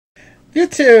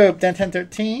YouTube, Den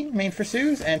 1013, Main for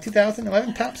Suze, and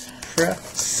 2011 Topps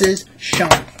Precision.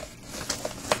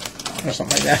 Or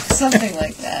something like that. Something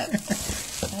like that.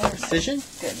 Oh, Precision?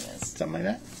 Goodness. Something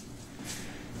like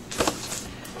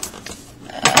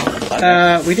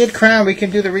that. We did Crown. We can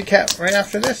do the recap right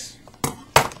after this.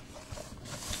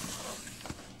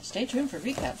 Stay tuned for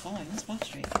recap following this box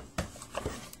streak.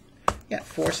 Yeah,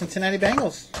 4 Cincinnati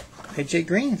Bengals. AJ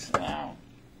Greens. Wow.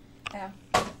 Yeah.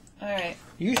 Alright.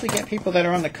 You usually get people that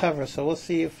are on the cover, so we'll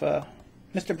see if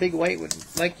Mr. Big White would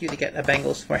like you to get a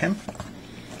Bengals for him.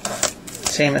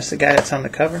 Same as the guy that's on the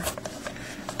cover.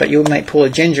 But you might pull a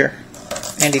Ginger.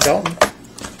 Andy Dalton.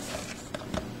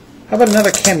 How about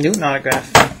another Cam Newton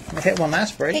autograph? I hit one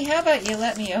last break. Hey, how about you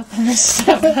let me open this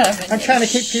stuff up? I'm trying to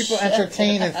keep people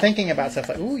entertained and thinking about stuff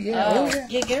like, ooh, yeah, oh, yeah.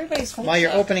 Yeah, get everybody's hopes While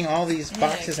you're up. opening all these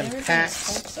boxes and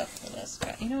packs. Hopes up for this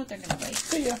guy. You know what they're going to like.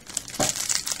 See ya.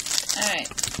 Alright.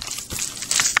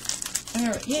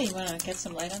 Yeah, you want to get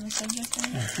some light on the subject?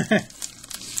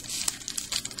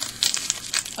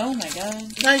 Oh my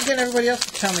god. Now you're getting everybody else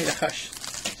to tell me to hush.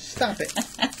 Stop it.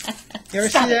 You ever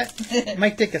see that?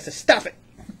 Mike Ditka says, stop it.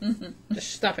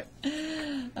 Just stop it.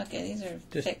 Okay, these are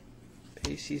Just thick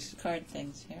Pacey's card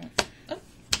things here.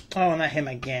 Oh, not him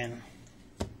again.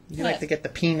 You like to get the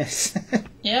penis.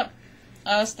 Yep.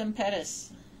 Austin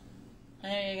Pettis.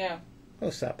 There you go.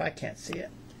 Close up. I can't see it.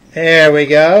 There we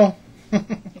go.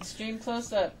 Extreme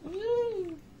close up.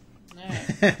 Woo!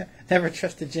 Alright. Never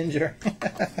trust a Ginger.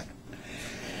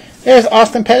 There's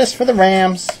Austin Pettis for the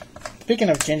Rams. Speaking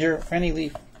of Ginger, Rennie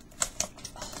Leaf.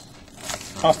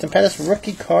 Austin Pettis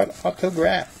rookie card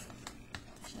autograph.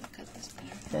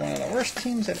 For one of the worst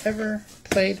teams that ever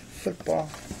played football.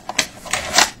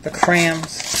 The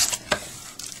Crams.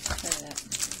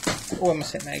 Oh, I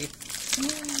almost hit Maggie.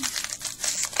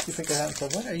 You think I haven't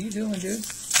said, what are you doing, dude?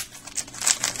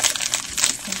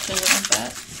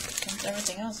 Comes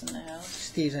everything else in the house.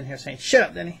 Steve's in here saying, shut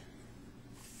up, Denny.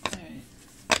 Alright.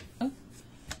 Oh.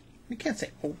 You can't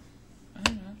say, oh. I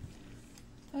don't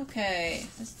know. Okay,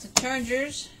 this is the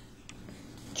Chargers.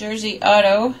 Jersey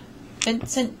Auto.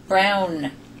 Vincent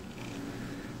Brown.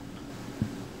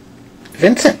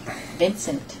 Vincent.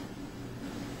 Vincent.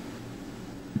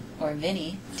 Or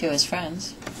Vinny to his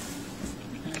friends.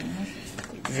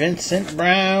 Vincent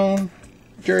Brown.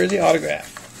 Jersey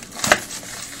autograph.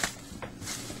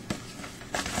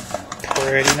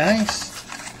 Pretty nice.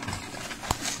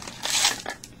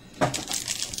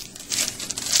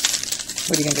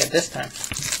 What are you going to get this time?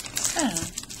 I don't know.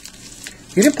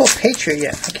 You didn't pull Patriot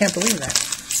yet. I can't believe that.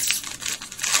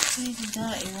 I did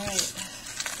not, you're right.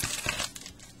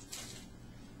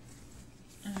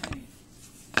 Alright.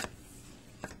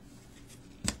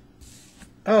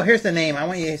 Oh, here's the name. I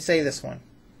want you to say this one.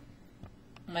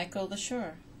 Michael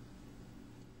LaSure.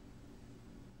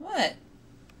 What?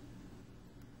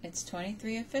 It's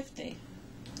 23 of 50.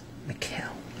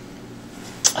 Mikhail.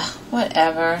 Oh,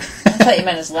 whatever. I thought you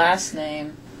meant his last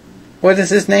name. What is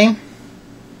his name?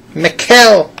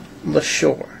 Mikhail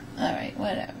LaSure. Alright,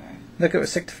 whatever. Look at what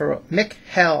Sictor wrote.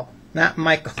 Mikhail, not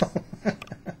Michael.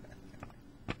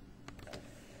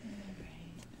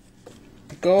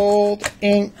 Gold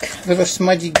ink. Little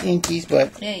smudgy inkies,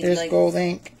 but Yeah, there's like gold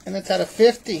ink. And it's out of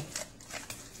 50.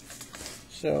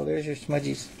 So there's your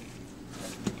smudgies.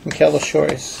 Mikhail LaSure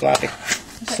is sloppy.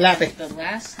 Slappy. The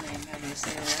last name. How do you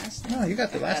say the last name? No, you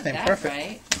got the last name that perfect.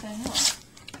 Right. What the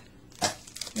hell?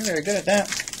 You're very good at that.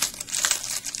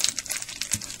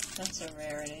 That's a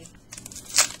rarity.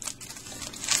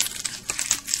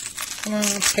 Come on,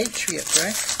 Patriots,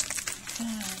 right?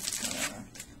 Whatever.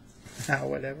 Ah,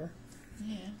 whatever.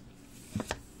 Yeah.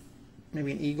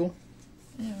 Maybe an eagle.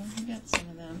 Yeah, well, we got some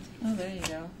of them. Oh, there you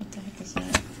go. What the heck is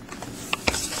that?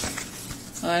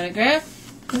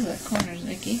 Autograph. Ooh, that corner's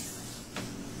icky.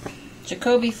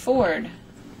 Jacoby Ford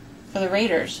for the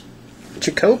Raiders.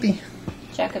 Jacoby.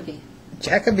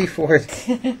 Jacoby Ford.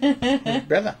 His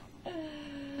brother.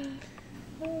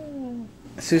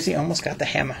 Susie almost got the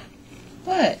hammer.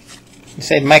 What? You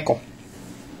said Michael.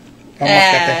 Almost got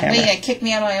the hammer. What, you gonna kick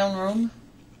me out of my own room?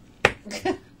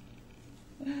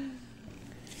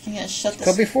 You gonna shut the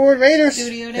Jacoby Ford Raiders.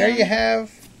 studio down? There you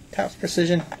have Topps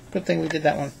Precision. Good thing we did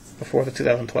that one before the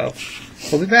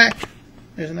 2012. We'll be back.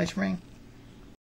 There's a nice ring.